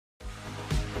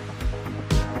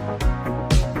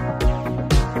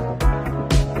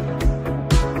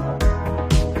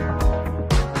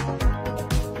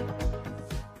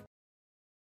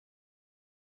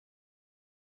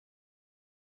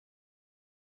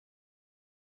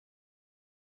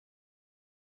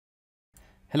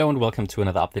Hello and welcome to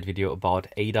another update video about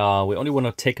ADA. We only want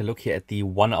to take a look here at the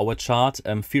 1 hour chart.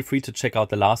 Feel free to check out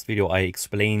the last video. I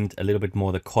explained a little bit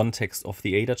more the context of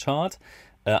the ADA chart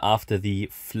after the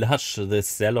flush, the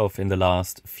sell-off in the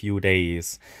last few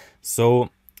days. So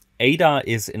ADA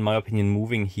is, in my opinion,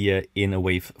 moving here in a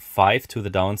wave 5 to the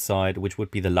downside, which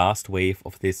would be the last wave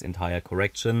of this entire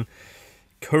correction.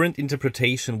 Current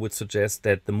interpretation would suggest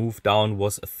that the move down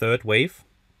was a third wave.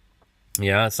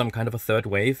 Yeah, some kind of a third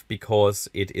wave, because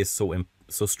it is so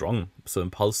strong, so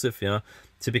impulsive. Yeah,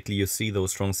 typically you see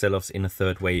those strong sell-offs in a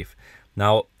third wave.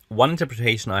 Now, one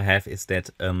interpretation I have is that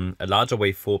a larger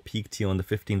wave 4 peaked here on the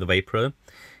 15th of April,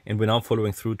 and we're now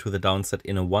following through to the downside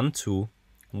in a 1-2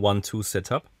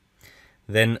 setup.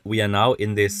 Then we are now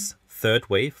in this third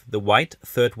wave. The white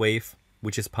third wave,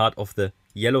 which is part of the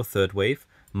yellow third wave,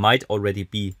 might already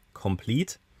be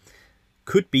complete.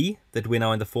 Could be that we're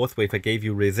now in the fourth wave. I gave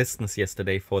you resistance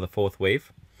yesterday for the fourth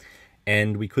wave,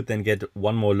 and we could then get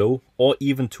one more low or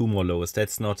even two more lows.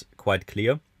 That's not quite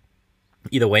clear.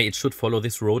 Either way, it should follow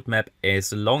this roadmap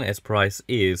as long as price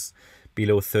is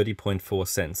below 30.4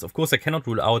 cents. Of course, I cannot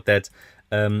rule out that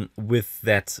with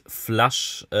that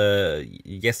flush,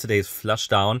 yesterday's flush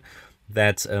down,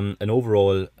 that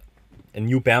a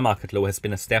new bear market low has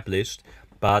been established.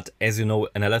 But as you know,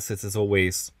 analysis is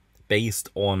always based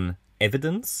on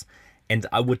evidence, and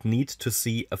I would need to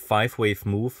see a 5-wave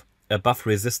move above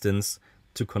resistance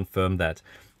to confirm that.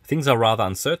 Things are rather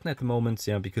uncertain at the moment,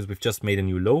 yeah, because we've just made a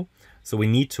new low, so we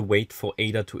need to wait for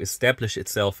ADA to establish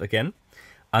itself again.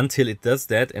 Until it does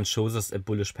that and shows us a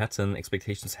bullish pattern,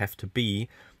 expectations have to be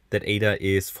that ADA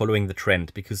is following the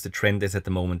trend, because the trend is at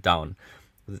the moment down.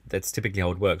 That's typically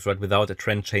how it works, right? Without a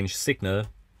trend change signal,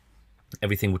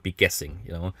 everything would be guessing,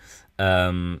 you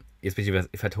know. Especially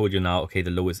if I told you now, okay,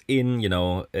 the low is in, you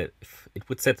know, it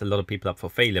would set a lot of people up for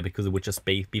failure, because it would just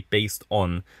be based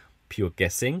on pure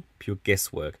guessing, pure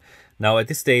guesswork. Now, at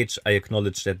this stage, I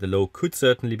acknowledge that the low could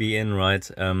certainly be in, right?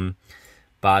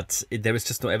 But there is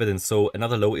just no evidence. So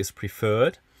another low is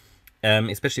preferred,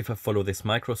 especially if I follow this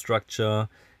microstructure,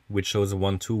 which shows a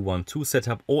 1-2-1-2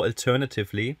 setup, or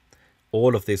alternatively,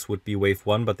 all of this would be wave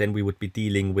 1, but then we would be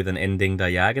dealing with an ending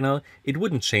diagonal. It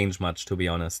wouldn't change much, to be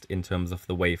honest, in terms of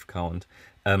the wave count.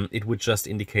 It would just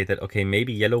indicate that, okay,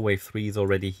 maybe yellow wave 3 is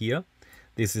already here.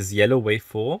 This is yellow wave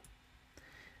 4.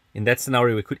 In that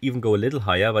scenario, we could even go a little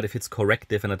higher, but if it's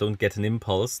corrective and I don't get an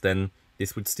impulse, then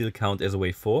this would still count as a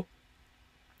wave 4.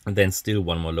 And then still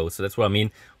one more low. So that's what I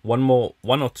mean. One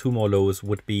or two more lows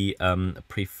would be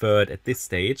preferred at this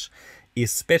stage,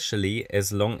 especially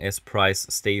as long as price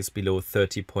stays below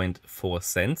 30.4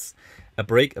 cents. A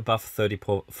break above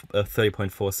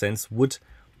 30.4 cents would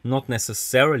not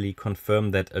necessarily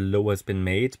confirm that a low has been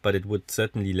made, but it would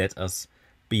certainly let us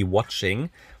be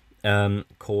watching,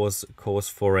 cause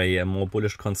for a more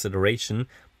bullish consideration.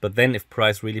 But then if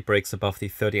price really breaks above the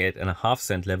 38.5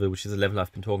 cent level, which is a level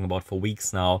I've been talking about for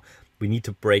weeks now, we need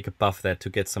to break above that to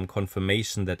get some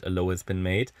confirmation that a low has been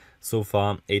made. So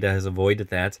far, ADA has avoided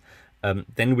that.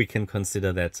 Then we can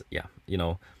consider that, yeah, you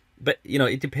know, but, you know,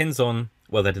 it depends on,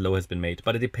 well, that a low has been made,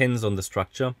 but it depends on the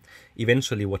structure.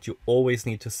 Eventually, what you always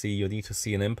need to see, you need to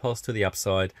see an impulse to the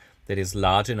upside that is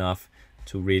large enough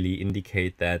to really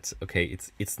indicate that, okay,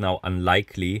 it's now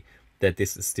unlikely that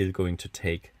this is still going to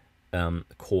take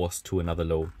course to another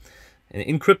low. And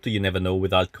in crypto, you never know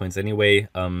with altcoins anyway.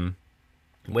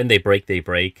 When they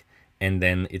break, and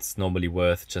then it's normally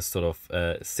worth just sort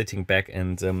of sitting back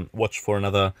and watch for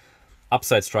another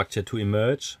upside structure to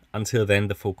emerge. Until then,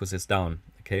 the focus is down.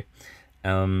 Okay.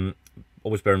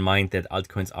 Always bear in mind that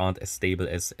altcoins aren't as stable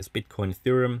as Bitcoin,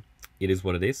 Ethereum. It is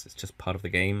what it is. It's just part of the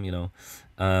game, you know.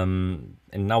 And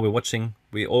now we're watching.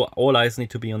 All eyes need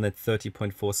to be on that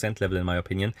 30.4 cent level, in my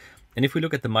opinion. And if we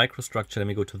look at the microstructure, let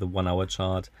me go to the 1 hour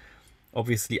chart.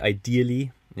 Obviously,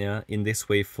 ideally, yeah, in this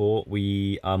wave 4,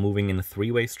 we are moving in a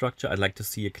 3-wave structure. I'd like to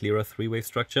see a clearer 3-wave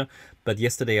structure. But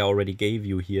yesterday, I already gave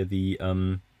you here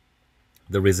the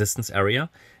resistance area,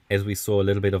 as we saw a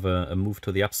little bit of a move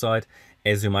to the upside.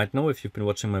 As you might know, if you've been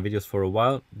watching my videos for a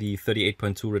while, the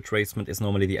 38.2 retracement is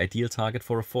normally the ideal target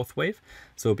for a 4th wave.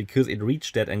 So because it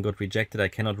reached that and got rejected, I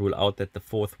cannot rule out that the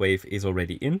 4th wave is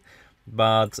already in.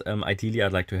 But ideally,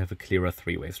 I'd like to have a clearer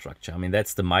 3-wave structure. I mean,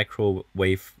 that's the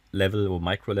microwave level or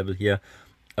micro level here.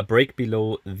 A break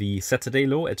below the Saturday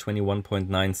low at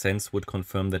 21.9 cents would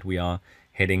confirm that we are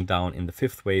heading down in the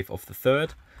 5th wave of the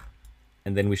 3rd.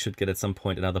 And then we should get at some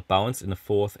point another bounce in the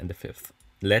 4th and the 5th.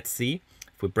 Let's see.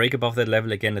 If we break above that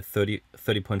level again at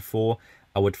 30.4,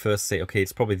 I would first say, okay,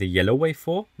 it's probably the yellow wave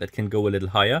 4 that can go a little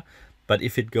higher. But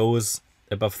if it goes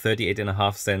above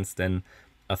 38.5 cents, then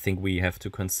I think we have to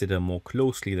consider more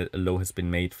closely that a low has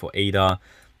been made for ADA.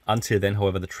 Until then,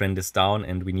 however, the trend is down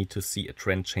and we need to see a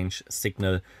trend change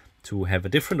signal to have a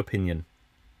different opinion.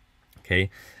 Okay,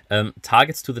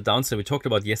 targets to the downside we talked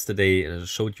about yesterday,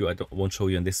 showed you, won't show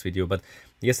you in this video, but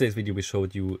yesterday's video we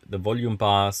showed you the volume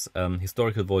bars,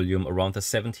 historical volume around the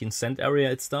 17 cent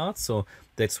area it starts. So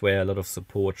that's where a lot of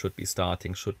support should be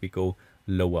starting, should we go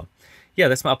lower. Yeah,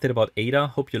 that's my update about ADA.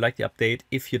 Hope you liked the update.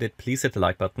 If you did, please hit the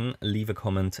like button, leave a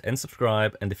comment and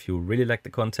subscribe. And if you really like the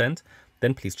content,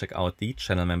 then please check out the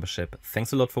channel membership.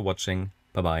 Thanks a lot for watching.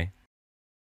 Bye-bye.